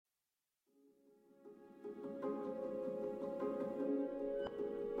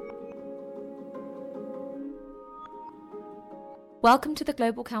Welcome to the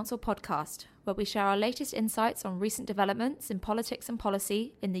Global Council podcast, where we share our latest insights on recent developments in politics and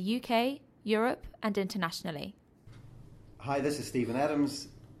policy in the UK, Europe, and internationally. Hi, this is Stephen Adams,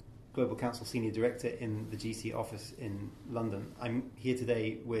 Global Council Senior Director in the GC office in London. I'm here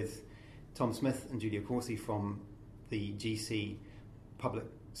today with Tom Smith and Julia Corsi from the GC Public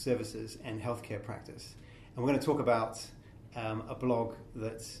Services and Healthcare Practice. And we're going to talk about a blog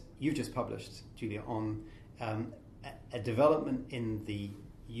that you've just published, Julia, on a development in the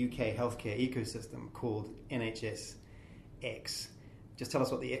UK healthcare ecosystem called NHSX. Just tell us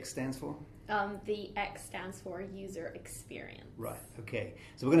what the X stands for. The X stands for user experience. Right, okay.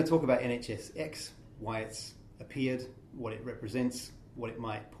 So we're going to talk about NHSX, why it's appeared, what it represents, what it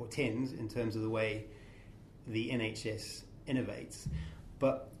might portend in terms of the way the NHS innovates.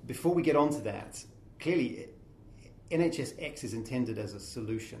 But before we get on to that, clearly NHSX is intended as a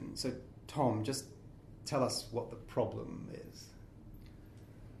solution. So Tom, just tell us what the problem is.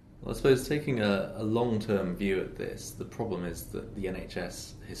 Well, I suppose taking a long-term view at this, the problem is that the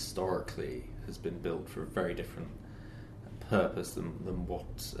NHS historically has been built for a very different purpose than what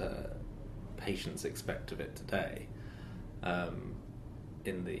patients expect of it today.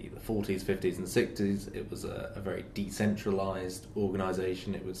 In the 40s, 50s and 60s, it was a very decentralised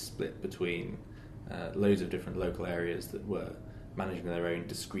organisation. It was split between loads of different local areas that were managing their own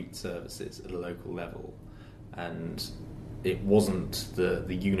discrete services at a local level, and it wasn't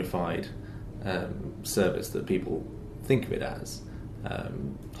the unified service that people think of it as.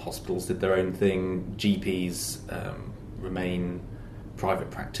 Hospitals did their own thing, GPs remain private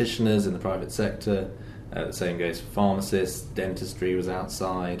practitioners in the private sector, the same goes for pharmacists, dentistry was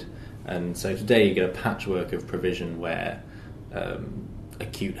outside, and so today you get a patchwork of provision where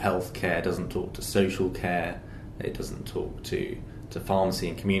acute health care doesn't talk to social care, it doesn't talk to pharmacy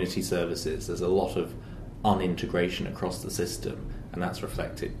and community services. There's a lot of unintegration across the system, and that's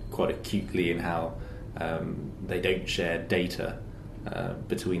reflected quite acutely in how they don't share data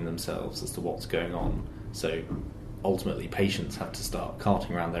between themselves as to what's going on. So ultimately patients have to start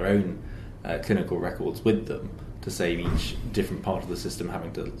carting around their own clinical records with them to save each different part of the system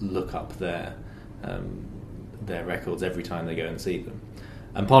having to look up their records every time they go and see them.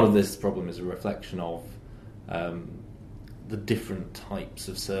 And part of this problem is a reflection of the different types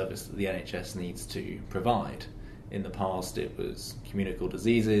of service that the NHS needs to provide. In the past it was communicable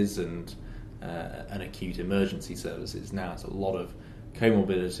diseases and acute emergency services. Now it's a lot of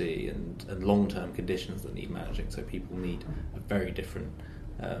comorbidity and long-term conditions that need managing, so people need a very different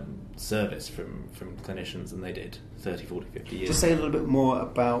service from clinicians than they did 30, 40, 50 years. Just say a little bit more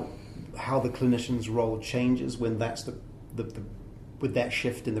about how the clinician's role changes when that's with that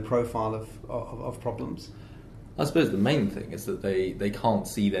shift in the profile of problems. I suppose the main thing is that they can't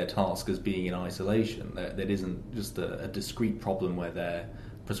see their task as being in isolation. That isn't just a discrete problem where they're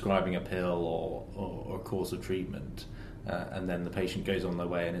prescribing a pill or a course of treatment and then the patient goes on their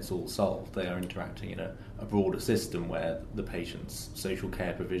way and it's all solved. They are interacting in a broader system where the patient's social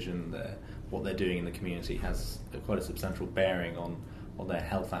care provision, what they're doing in the community has quite a substantial bearing on their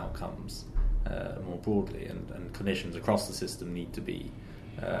health outcomes more broadly, and clinicians across the system need to be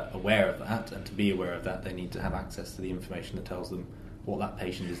aware of that, and to be aware of that they need to have access to the information that tells them what that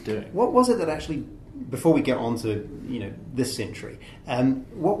patient is doing. What was it that actually, before we get on to this century,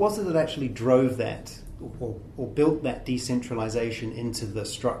 what was it that actually drove that or built that decentralisation into the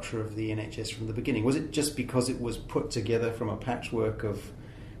structure of the NHS from the beginning? Was it just because it was put together from a patchwork of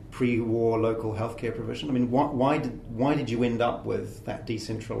pre-war local healthcare provision? I mean, why did you end up with that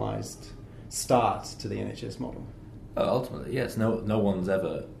decentralised start to the NHS model? Ultimately, yes. No one's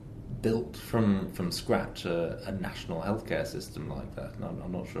ever built from scratch a national healthcare system like that. And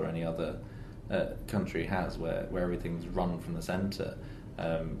I'm not sure any other country has where everything's run from the centre.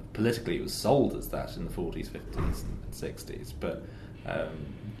 Politically, it was sold as that in the 40s, 50s, and 60s, but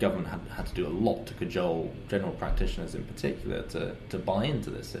government had to do a lot to cajole general practitioners in particular to buy into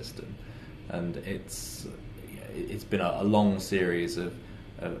this system, and it's been a long series of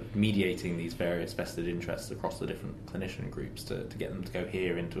mediating these various vested interests across the different clinician groups to get them to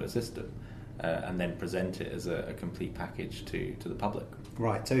cohere into a system and then present it as a complete package to the public.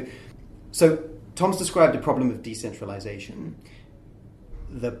 Right. So Tom's described a problem of decentralisation.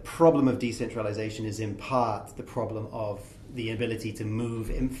 The problem of decentralisation is in part the problem of the ability to move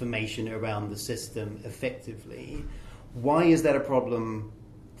information around the system effectively. Why is that a problem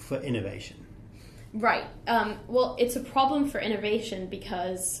for innovation? Right. Well, it's a problem for innovation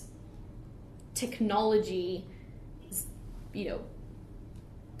because technology,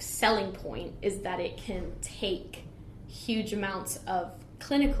 selling point is that it can take huge amounts of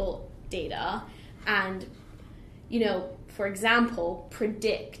clinical data and for example,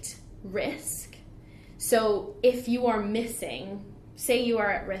 predict risk. So if you are missing, say you are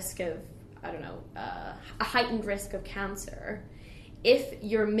at risk of, a heightened risk of cancer, if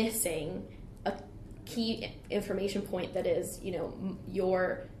you're missing a key information point that is,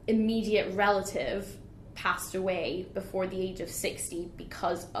 your immediate relative passed away before the age of 60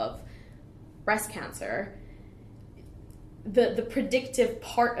 because of breast cancer, the predictive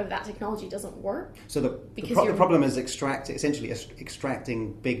part of that technology doesn't work. So the problem is essentially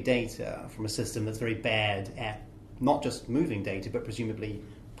extracting big data from a system that's very bad at not just moving data, but presumably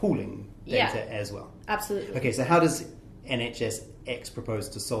pooling data as well. Absolutely. Okay, so how does NHSX propose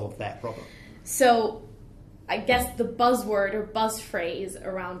to solve that problem? So I guess the buzzword or buzz phrase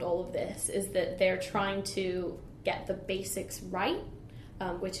around all of this is that they're trying to get the basics right,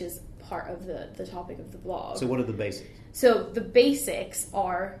 which is part of the topic of the blog. So what are the basics? So the basics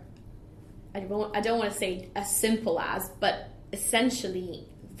are, I don't want to say as simple as, but essentially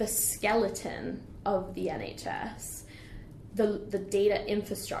the skeleton of the NHS. The data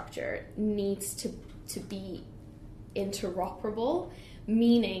infrastructure needs to be interoperable,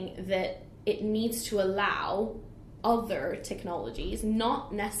 meaning that it needs to allow other technologies,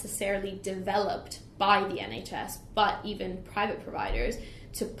 not necessarily developed by the NHS, but even private providers,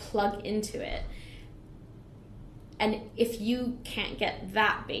 to plug into it. And if you can't get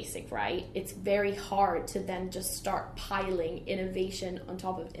that basic right, it's very hard to then just start piling innovation on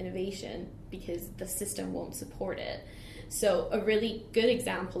top of innovation because the system won't support it. So a really good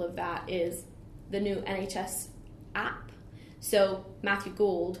example of that is the new NHS app. So Matthew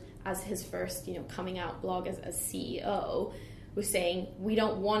Gould, as his first, coming out blog as CEO, was saying, we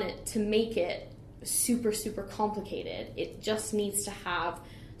don't want it to make it super, super complicated. It just needs to have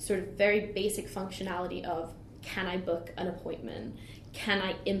sort of very basic functionality of, can I book an appointment? Can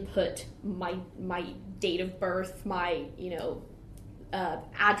I input my date of birth, my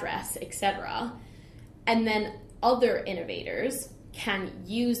address, etc.? And then other innovators can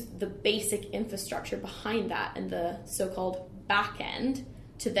use the basic infrastructure behind that and the so-called back end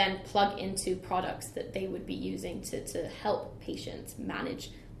to then plug into products that they would be using to help patients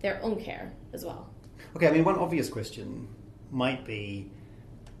manage their own care as well. Okay, I mean, one obvious question might be,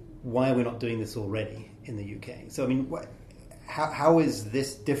 why are we not doing this already in the UK? So, I mean, how is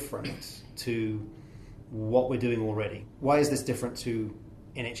this different to what we're doing already? Why is this different to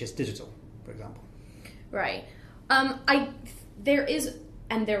NHS Digital, for example? Right. There is,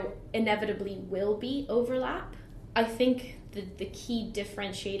 and there inevitably will be, overlap. I think the key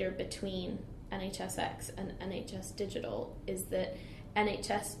differentiator between NHSX and NHS Digital is that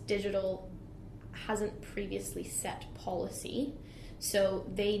NHS Digital hasn't previously set policy. So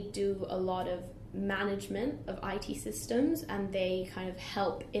they do a lot of management of IT systems, and they kind of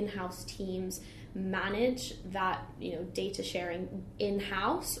help in-house teams manage that, data sharing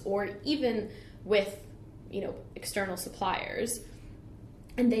in-house or even with, external suppliers.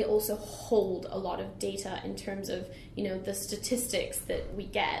 And they also hold a lot of data in terms of, the statistics that we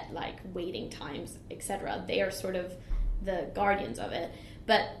get, like waiting times, etc. They are sort of the guardians of it,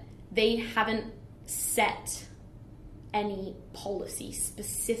 but they haven't set any policy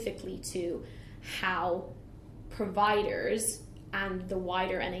specifically to how providers and the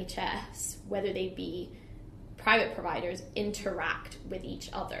wider NHS, whether they be private providers, interact with each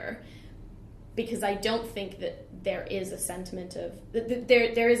other. Because I don't think that there is a sentiment of,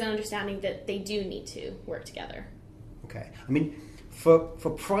 there is an understanding that they do need to work together. Okay. I mean, for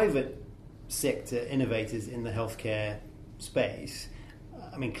private sector innovators in the healthcare space,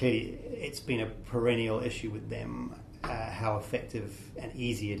 I mean, clearly it's been a perennial issue with them, how effective and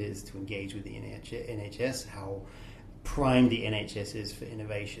easy it is to engage with the NHS, how primed the NHS is for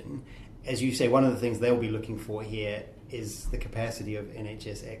innovation. As you say, one of the things they'll be looking for here is the capacity of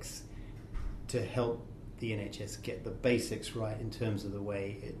NHSX to help the NHS get the basics right in terms of the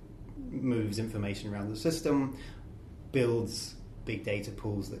way it moves information around the system, builds big data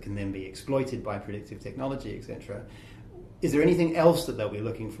pools that can then be exploited by predictive technology, etc. Is there anything else that they'll be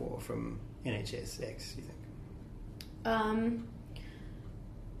looking for from NHSX, you think?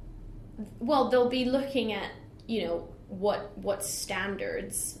 Well, they'll be looking at, what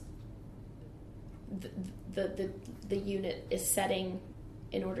standards the unit is setting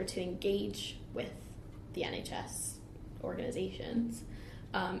in order to engage with the NHS organizations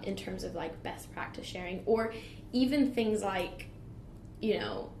in terms of like best practice sharing, or even things like,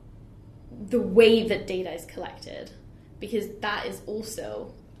 the way that data is collected, because that is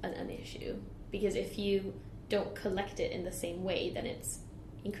also an issue. Because if you don't collect it in the same way, then it's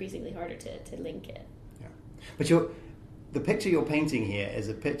increasingly harder to link it. Yeah, but the picture you're painting here is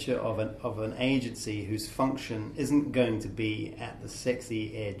a picture of an agency whose function isn't going to be at the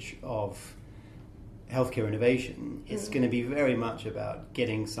sexy edge of healthcare innovation. It's going to be very much about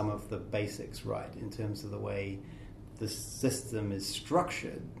getting some of the basics right in terms of the way the system is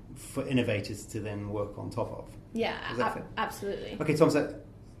structured for innovators to then work on top of. Yeah, Is that fair? absolutely. Okay, Tom, so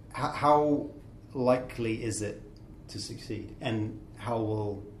how likely is it to succeed, and how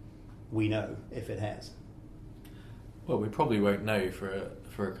will we know if it has? Well, we probably won't know for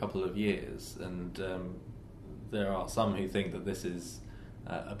a couple of years, and there are some who think that this is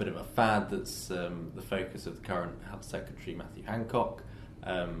a bit of a fad that's the focus of the current Health Secretary, Matthew Hancock.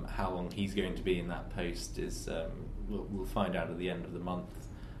 How long he's going to be in that post is we'll find out at the end of the month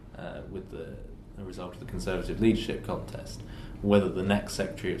with the result of the Conservative leadership contest. Whether the next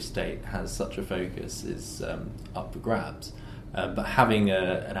Secretary of State has such a focus is up for grabs. But having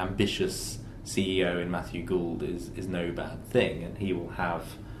an ambitious CEO in Matthew Gould is no bad thing, and he will have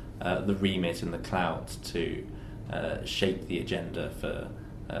the remit and the clout to shape the agenda for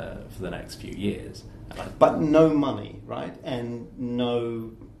the next few years. But no money, right? And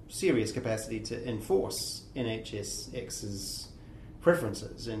no serious capacity to enforce NHSX's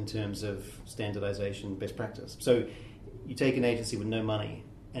preferences in terms of standardisation, best practice. So you take an agency with no money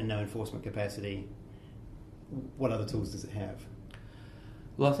and no enforcement capacity, what other tools does it have?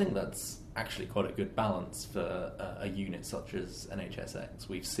 Well, I think that's actually quite a good balance for a unit such as NHSX.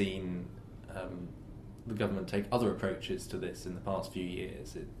 We've seen the government take other approaches to this in the past few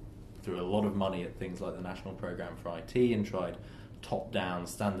years. It threw a lot of money at things like the National Programme for IT and tried top-down,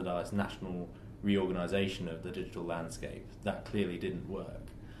 standardised national reorganisation of the digital landscape. That clearly didn't work.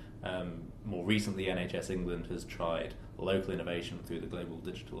 More recently, NHS England has tried local innovation through the Global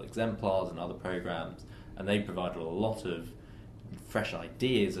Digital Exemplars and other programmes, and they provided a lot of fresh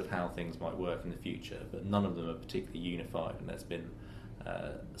ideas of how things might work in the future, but none of them are particularly unified, and there's been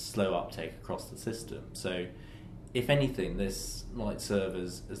slow uptake across the system. So if anything, this might serve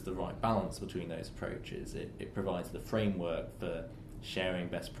as the right balance between those approaches. It provides the framework for sharing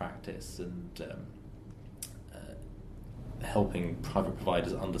best practice and helping private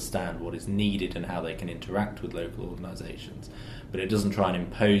providers understand what is needed and how they can interact with local organisations. But it doesn't try and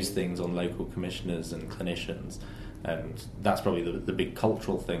impose things on local commissioners and clinicians. And that's probably the big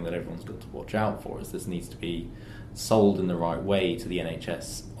cultural thing that everyone's got to watch out for, is this needs to be sold in the right way to the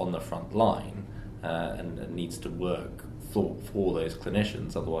NHS on the front line, and it needs to work for those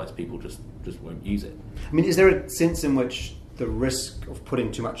clinicians, otherwise people just won't use it. I mean, is there a sense in which the risk of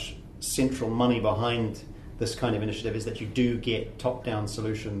putting too much central money behind this kind of initiative is that you do get top-down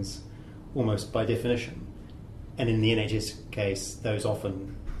solutions almost by definition, and in the NHS case those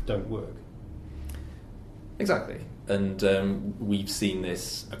often don't work? Exactly. And we've seen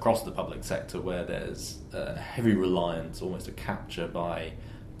this across the public sector, where there's a heavy reliance, almost a capture by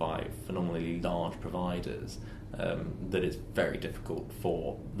phenomenally large providers, that it's very difficult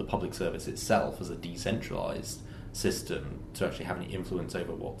for the public service itself as a decentralised system to actually have any influence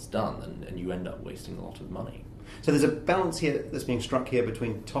over what's done, and you end up wasting a lot of money. So there's a balance here that's being struck here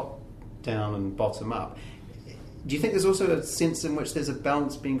between top-down and bottom-up. Do you think there's also a sense in which there's a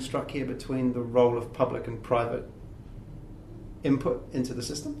balance being struck here between the role of public and private input into the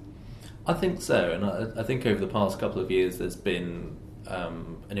system? I think so, and I think over the past couple of years there's been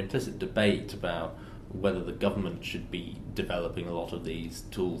an implicit debate about whether the government should be developing a lot of these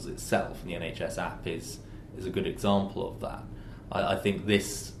tools itself, and the NHS app is a good example of that. I think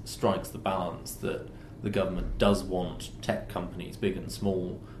this strikes the balance that the government does want tech companies, big and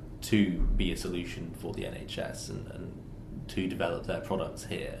small, to be a solution for the NHS and to develop their products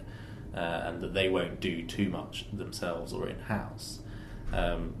here, and that they won't do too much themselves or in-house.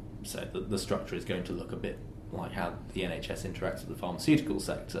 So the structure is going to look a bit like how the NHS interacts with the pharmaceutical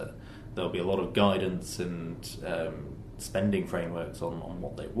sector. There'll be a lot of guidance and spending frameworks on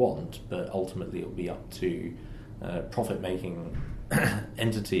what they want, but ultimately it'll be up to profit-making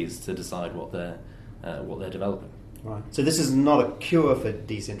entities to decide what they're developing. Right. So this is not a cure for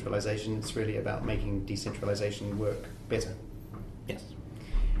decentralisation, it's really about making decentralisation work better. Yes.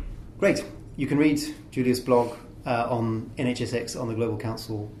 Great. You can read Julia's blog on NHSX on the Global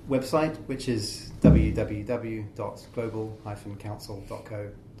Council website, which is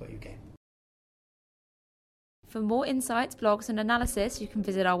www.global-council.co.uk. For more insights, blogs and analysis, you can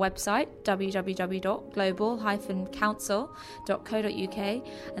visit our website www.global-council.co.uk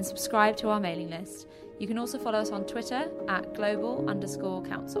and subscribe to our mailing list. You can also follow us on Twitter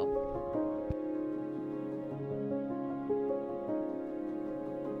 @global_council.